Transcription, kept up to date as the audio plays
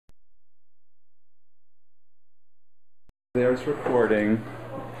There's recording.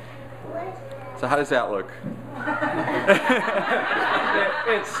 So how does that look?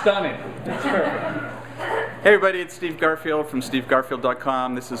 It's stunning. It's perfect. Hey everybody, it's Steve Garfield from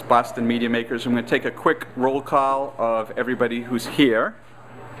stevegarfield.com. This is Boston Media Makers. I'm going to take a quick roll call of everybody who's here.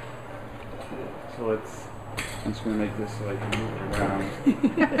 So I'm just going to make this so I can move around.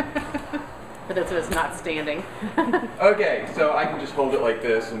 For those of us not standing. Okay, so I can just hold it like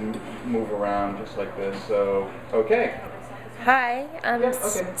this and move around just like this. So, okay. Hi, I'm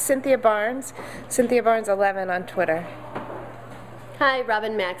Cynthia Barnes, Cynthia Barnes 11 on Twitter. Hi,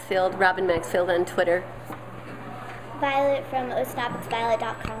 Robin Maxfield on Twitter. Violet from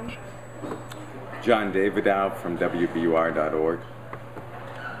ostopicviolet.com. John Davidow from WBUR.org.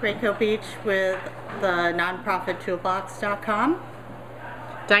 Rachel Beach with the nonprofittoolbox.com.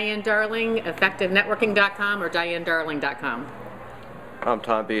 Diane Darling, effectivenetworking.com or dianedarling.com. I'm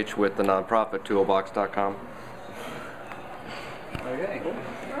Tom Beach with the nonprofittoolbox.com. Okay.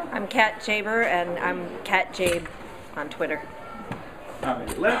 I'm Kat Jaber and I'm Kat Jabe on Twitter.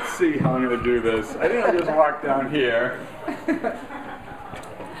 Alright, let's see how I'm going to do this. I think I'll just walk down here.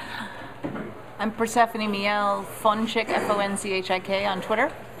 I'm Persephone Miel, Fonchik, Fonchik on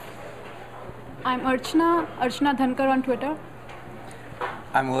Twitter. I'm Archana Dhankar on Twitter.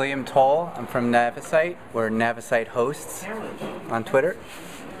 I'm William Toll. I'm from Navasite. We're Navasite hosts on Twitter.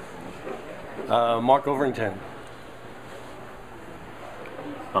 Mark Overington.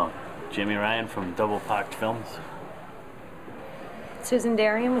 Oh, Jimmy Ryan from Double Packed Films. Susan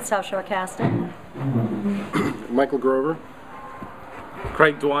Darian with South Shore Casting. Michael Grover.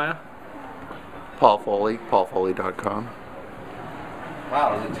 Craig Dwyer. Paul Foley, paulfoley.com.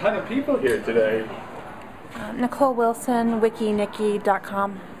 Wow, there's a ton of people here today. Nicole Wilson,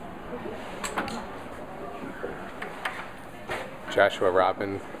 wikinicky.com. Joshua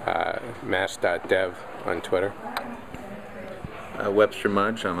Robin, mass.dev on Twitter. Webster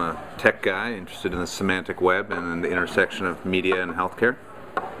Mudge, I'm a tech guy interested in the semantic web and in the intersection of media and healthcare.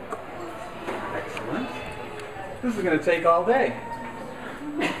 Excellent. This is going to take all day.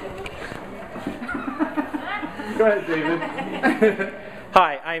 Go ahead, David.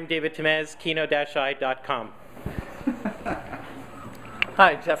 Hi, I'm David Temez, kino-i.com.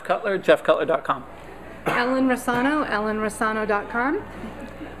 Hi, Jeff Cutler, jeffcutler.com. Ellen Rossano, ellenrossano.com.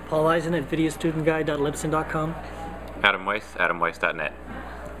 Paul Eisen at videostudentguide.libsyn.com. Adam Weiss, adamweiss.net.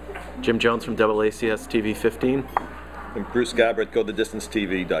 Jim Jones from AACS TV 15. And Bruce Gabber at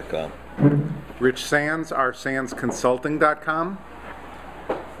GoTheDistanceTV.com. Rich Sands, rsandsconsulting.com.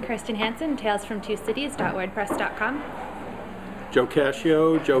 Kirsten Hansen, talesfromtwocities.wordpress.com. Joe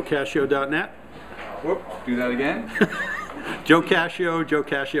Cascio, joecascio.net. Whoop, do that again. Joe Cascio,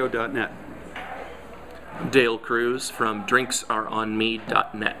 joecascio.net. Dale Cruz from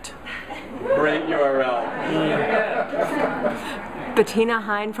drinksareonme.net. Great URL. Bettina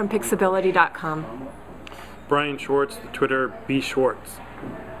Hine from Pixability.com. Brian Schwartz, Twitter, B Schwartz.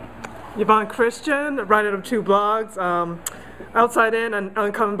 Yvonne Christian, writer of 2 blogs, Outside In and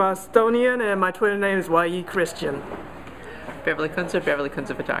Uncommon Bostonian, and my Twitter name is YE Christian. Beverly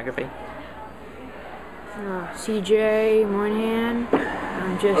Kunze Photography. CJ Moynihan.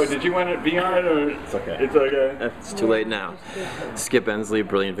 Oh, did you want to be on it or? It's okay. It's okay. It's too late now. Skip Ensley,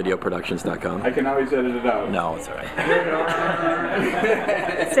 brilliantvideoproductions.com. I can always edit it out. No, it's all right.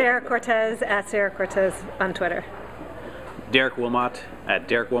 Sarah Cortez at Sarah Cortez on Twitter. Derek Wilmot at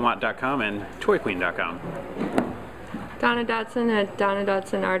derekwilmot.com and toyqueen.com. Donna Dodson at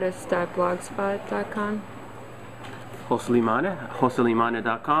donnadodsonartist.blogspot.com. Hoselimane,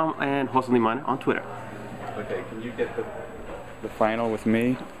 hoselimane.com, and hoselimane on Twitter. Okay, can you get the final with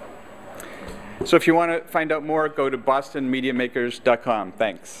me? So if you want to find out more, go to bostonmediamakers.com.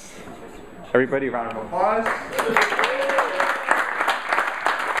 Thanks. Everybody, round of applause.